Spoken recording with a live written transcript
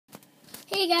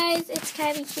Hey guys, it's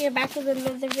Kylie here, back with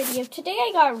another video.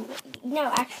 Today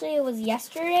actually it was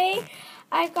yesterday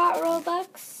I got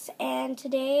Robux, and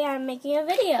today I'm making a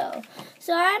video.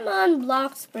 So I'm on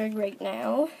BloxBurg right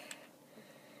now,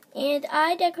 and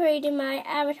I decorated my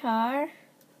avatar.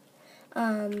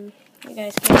 You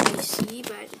guys can't really see,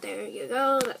 but there you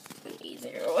go. That's an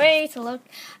easier way to look.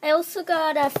 I also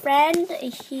got a friend.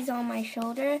 He's on my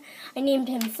shoulder. I named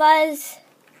him Fuzz.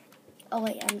 Oh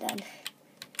wait, I'm done.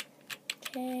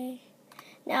 Okay.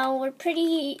 Now we're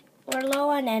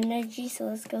low on energy, so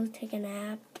let's go take a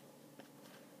nap.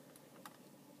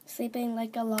 Sleeping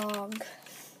like a log.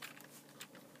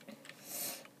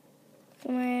 So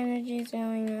my energy's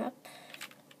going up.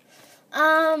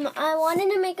 I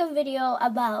wanted to make a video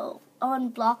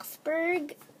on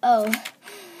BloxBurg. Oh,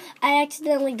 I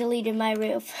accidentally deleted my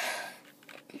roof.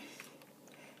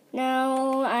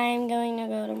 Now I'm going to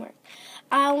go to work.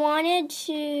 I wanted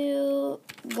to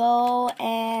go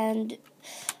and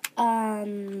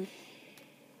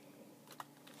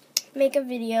make a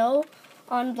video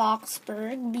on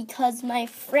BloxBurg because my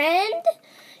friend,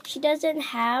 she doesn't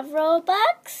have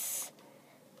Robux,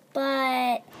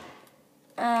 but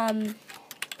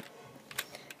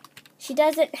she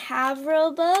doesn't have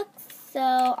Robux,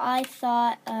 so I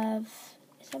thought of,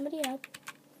 is somebody up?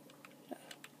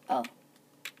 Oh,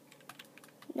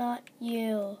 not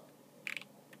you.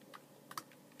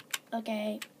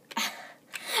 Okay.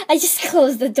 I just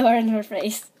closed the door in her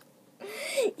face.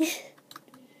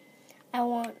 I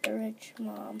want a rich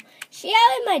mom. She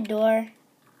out at my door.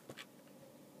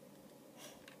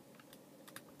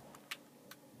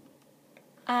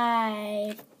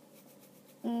 I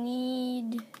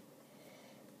need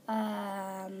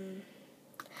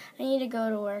to go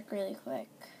to work really quick.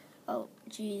 Oh,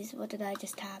 geez, what did I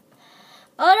just tap?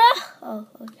 Oh, no! Oh,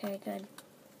 okay, good.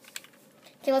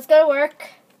 Okay, let's go to work.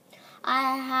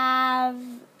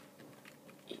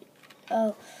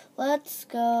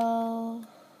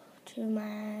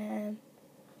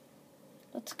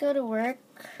 Let's go to work.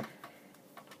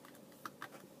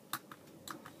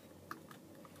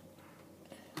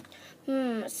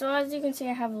 So as you can see,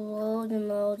 I have loads and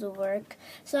loads of work.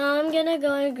 So I'm gonna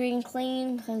go to Green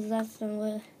Clean because that's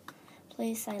the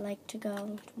place I like to go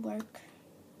to work.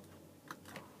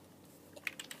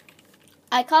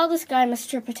 I call this guy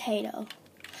Mr. Potato.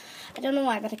 I don't know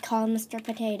why, but I call him Mr.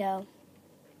 Potato.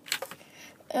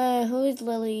 Who is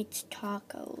Lily Eats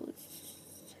Tacos?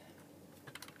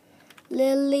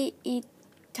 Lily Eats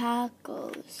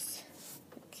Tacos.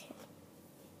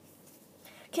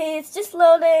 Okay, it's just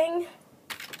loading.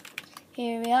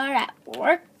 Here we are at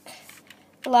work.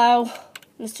 Hello,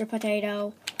 Mr.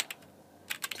 Potato.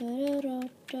 So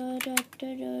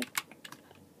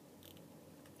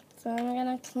I'm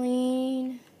gonna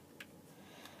clean.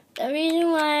 The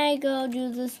reason why I go do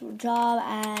this job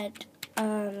at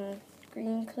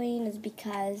Green Clean is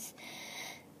because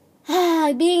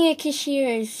being a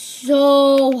cashier is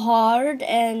so hard,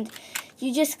 and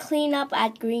you just clean up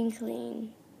at Green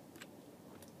Clean.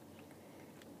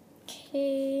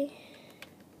 Okay.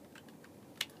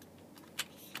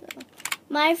 So,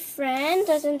 my friend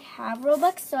doesn't have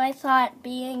Robux, so I thought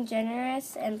being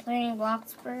generous and playing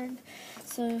BloxBurg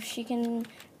so she can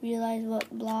realize what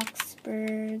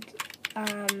BloxBurg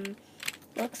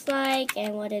looks like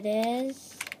and what it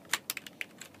is.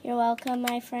 You're welcome,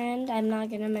 my friend. I'm not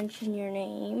going to mention your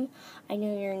name. I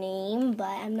know your name, but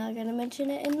I'm not going to mention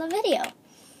it in the video.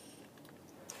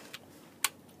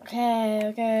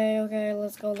 Okay,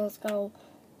 let's go.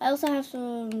 I also have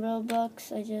some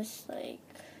Robux. I just,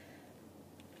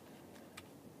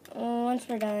 once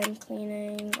we're done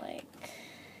cleaning,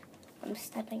 I'm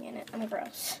stepping in it. I'm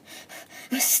gross.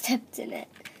 I stepped in it.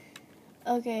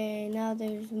 Okay, now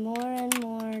there's more and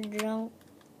more junk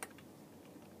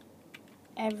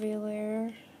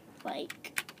everywhere.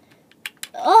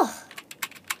 Ugh!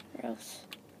 Gross.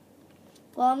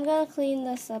 Well, I'm gonna clean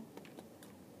this up,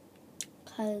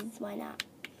 because why not?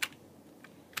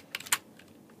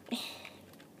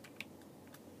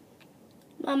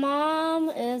 My mom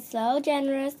is so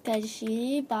generous because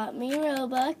she bought me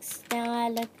Robux. Now I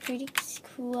look pretty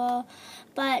cool.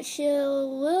 But she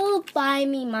will buy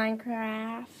me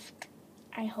Minecraft,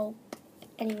 I hope.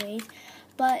 Anyways.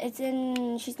 But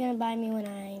she's going to buy me when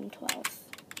I'm 12.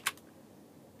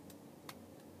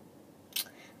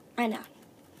 I know.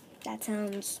 That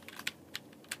sounds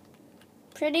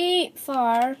pretty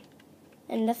far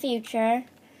in the future.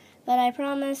 But I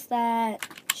promise that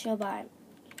she'll buy.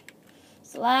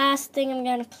 It's the last thing I'm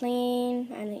going to clean.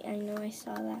 I know I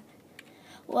saw that.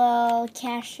 Well,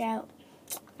 cash out.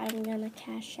 I'm going to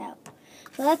cash out.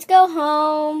 So let's go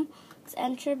home. let's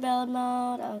enter build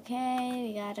mode. Okay,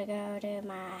 we gotta go to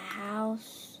my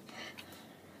house.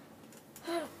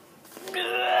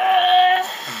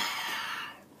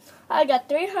 I got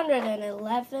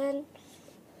 311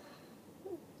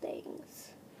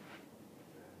 things.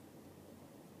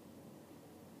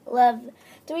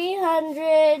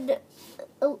 310,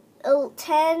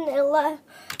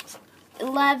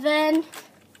 11.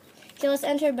 Okay, let's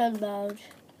enter build mode.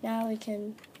 Now we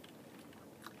can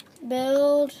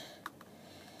build.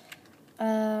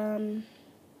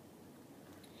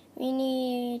 We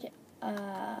need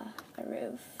a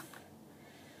roof.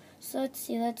 So let's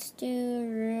see, let's do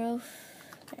roof.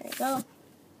 There we go.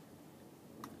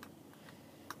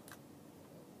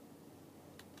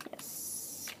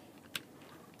 Yes.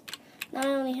 Now I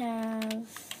only have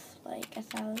like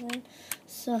 1,000.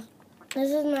 So this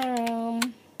is my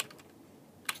room.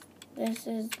 This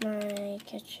is my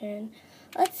kitchen.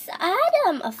 Let's add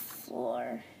a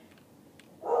floor.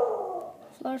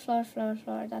 Floor.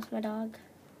 That's my dog.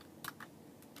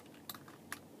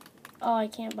 Oh, I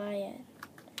can't buy it.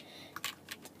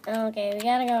 Okay, we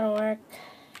gotta go to work.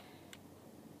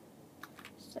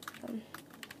 So,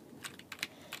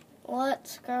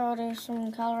 let's go do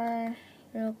some color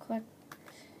real quick.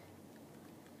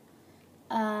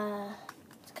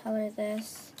 Let's color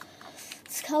this.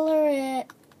 Let's color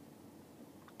it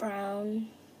brown.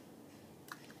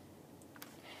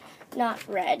 Not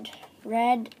red.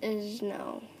 Red is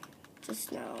no.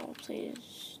 Just no,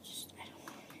 please. Just, I don't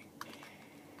want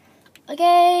it.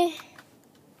 Okay.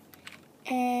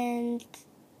 And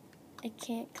I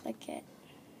can't click it.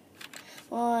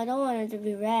 Well, I don't want it to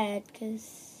be red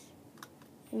because,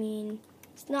 I mean,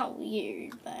 it's not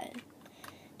weird, but I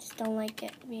just don't like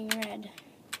it being red.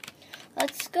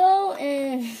 Let's go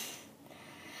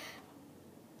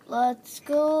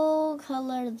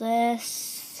color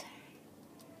this.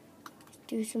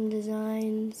 Do some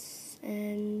designs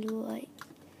and like,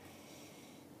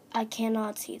 I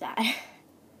cannot see that.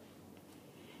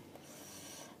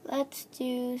 Let's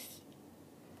do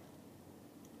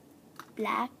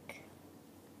black.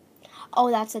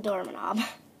 Oh, that's a doorknob.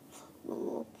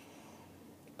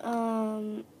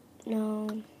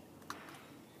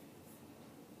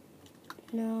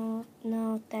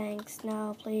 No, thanks.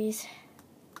 No, please.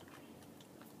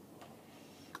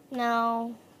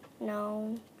 No,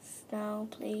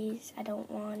 please. I don't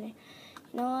want it.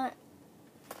 You know what?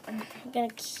 I'm gonna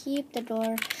keep the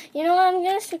door. You know what? I'm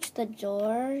gonna switch the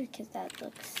door because that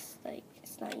looks like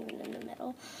it's not even in the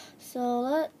middle. So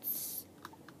let's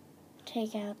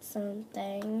take out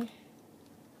something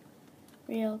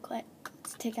real quick.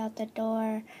 Let's take out the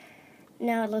door.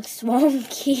 Now it looks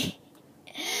wonky.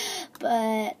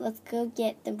 But let's go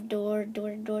get the door.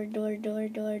 There's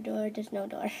no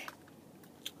door.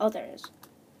 Oh, there is.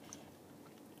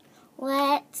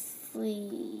 Let's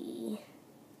see.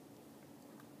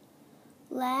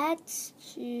 Let's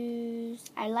choose.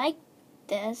 I like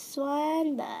this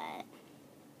one, but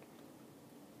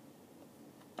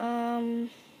I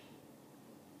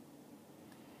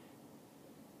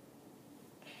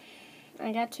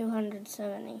got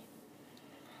 270.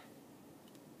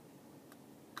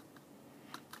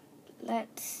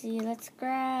 Let's see. Let's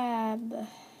grab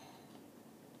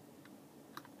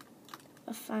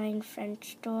a fine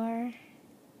French door.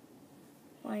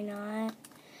 Why not?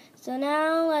 So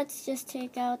now let's just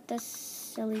take out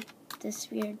this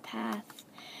weird path.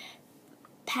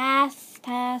 Path.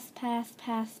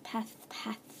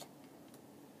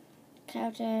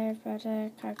 Counter,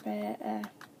 carpet,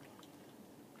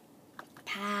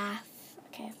 path.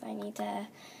 Okay, if I need to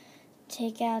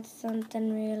take out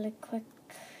something really quick,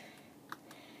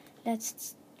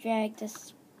 let's drag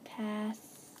this path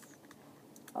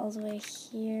all the way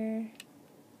here.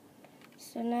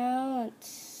 So now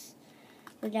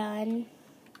we're done.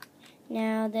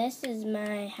 Now this is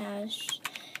my house.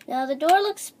 Now the door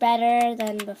looks better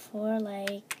than before.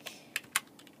 Like,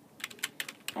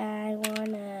 I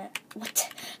wanna, what?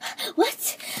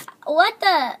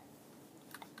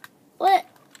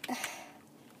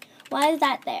 Why is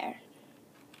that there?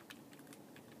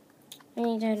 We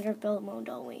need to enter build mode,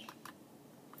 don't we?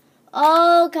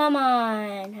 Oh, come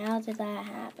on. How did that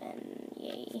happen?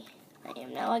 Yay. I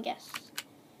am now, I guess.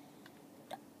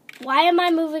 Why am I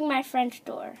moving my French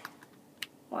door?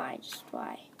 Why? Just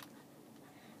why?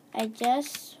 I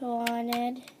just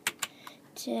wanted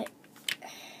to...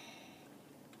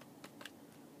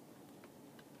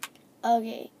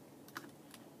 Okay.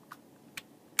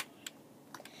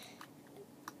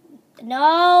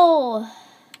 No!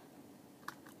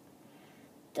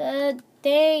 The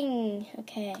thing.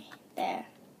 Okay, there.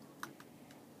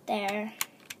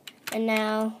 And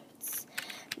now it's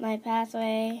my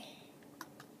pathway.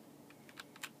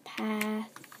 path.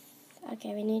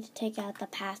 Okay, we need to take out the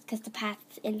path because the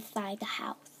path's inside the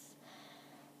house.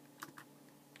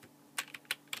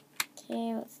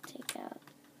 Okay, let's take out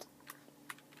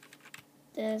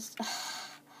this.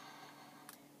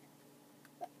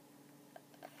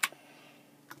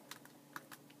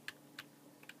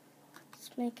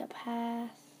 Let's make a path.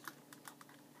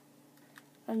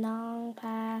 A long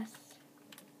path.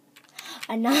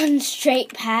 A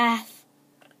non-straight path.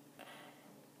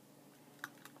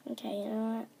 Okay, you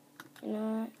know what? You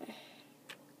know what?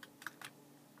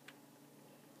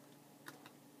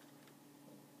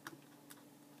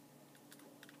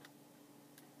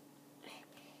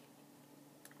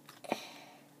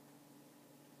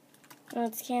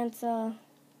 Let's cancel.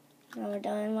 No, we're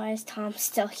done. Why is Tom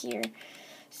still here?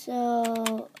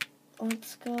 So,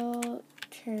 let's go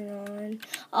turn on.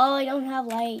 Oh, I don't have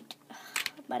light.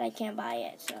 But I can't buy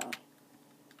it, so.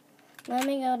 Let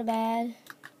me go to bed.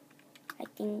 I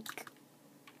think.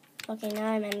 Okay, now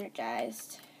I'm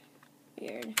energized.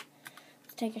 Weird.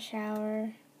 Let's take a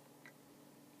shower.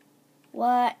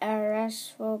 What a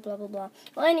restful blah blah blah.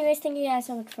 Well, anyways, thank you guys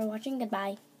so much for watching.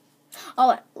 Goodbye.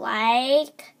 Oh,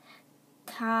 like,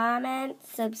 comment,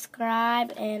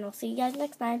 subscribe, and I'll see you guys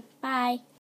next time. Bye.